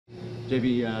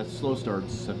JV, slow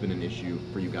starts have been an issue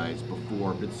for you guys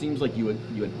before, but it seems like you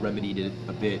had remedied it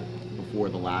a bit before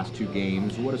the last two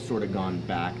games. What has sort of gone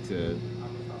back to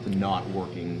not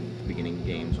working at the beginning of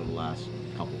games over the last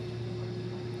couple?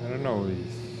 I don't know.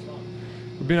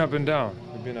 We've been up and down.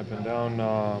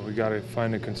 We got to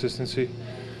find the consistency.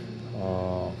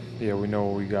 Yeah, we know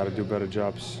we got to do better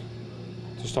jobs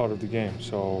to start of the game.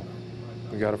 So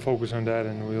we got to focus on that,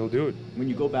 and we'll do it. When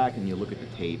you go back and you look at the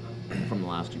tape from the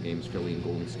last two games, Philly and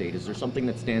Golden State, is there something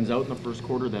that stands out in the first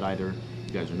quarter that either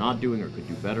you guys are not doing or could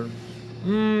do better?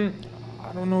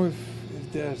 I don't know if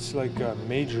that's like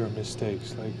major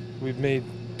mistakes. Like we've made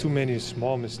too many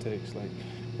small mistakes. Like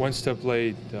one step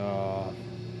late,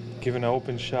 giving an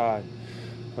open shot,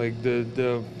 like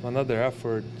the another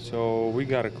effort. So we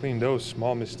got to clean those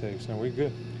small mistakes, and we're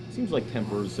good. Seems like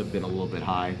tempers have been a little bit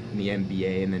high in the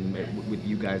NBA, and then with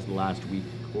you guys the last week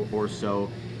or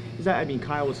so. Is that, I mean,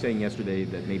 Kyle was saying yesterday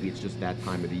that maybe it's just that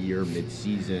time of the year,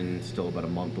 mid-season, still about a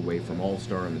month away from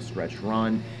All-Star and the stretch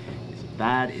run. Is it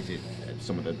that? Is it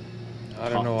some of the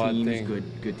top teams,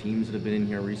 good teams that have been in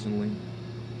here recently?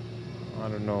 I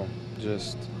don't know.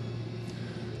 Just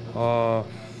all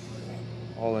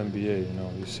NBA, you know.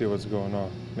 You see what's going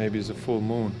on. Maybe it's a full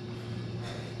moon.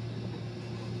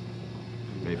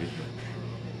 Maybe.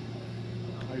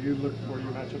 Are you looking for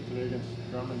your matchup today against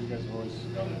Drummond? You guys have always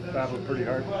battled pretty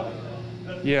hard.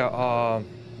 Yeah,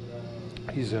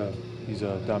 he's a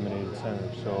dominated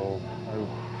center, so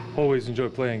I always enjoy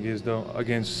playing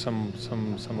against some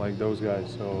like those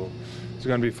guys. So it's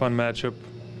gonna be a fun matchup.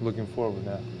 Looking forward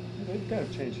now. They've kind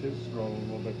of changed his role a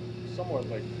little bit, somewhat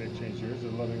like they've changed yours.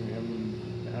 They're letting him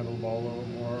handle the ball a little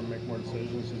more, make more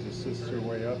decisions. His assists are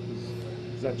way up.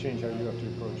 Does that change how you have to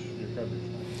approach your coverage?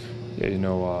 Yeah, you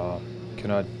know,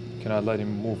 cannot let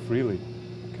him move freely.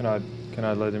 Cannot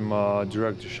let him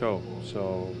direct the show.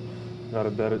 So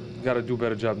gotta do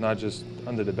better job, not just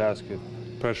under the basket,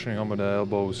 pressuring him with the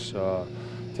elbows,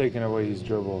 taking away his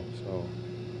dribble. So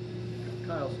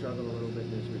Kyle struggled a little bit in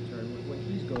his return. When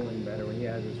he's going better, when he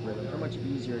has his rhythm, how much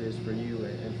easier it is for you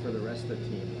and for the rest of the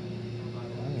team?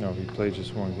 I don't know. He played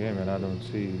just one game, and I don't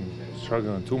see him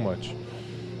struggling too much.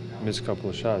 Missed a couple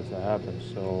of shots, that happens.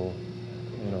 So,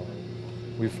 you know,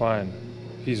 we find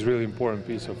he's a really important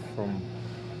piece from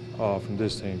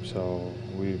this team. So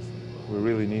we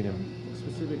really need him.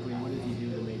 Specifically, what does he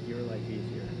do to make your life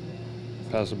easier?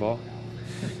 Pass the ball.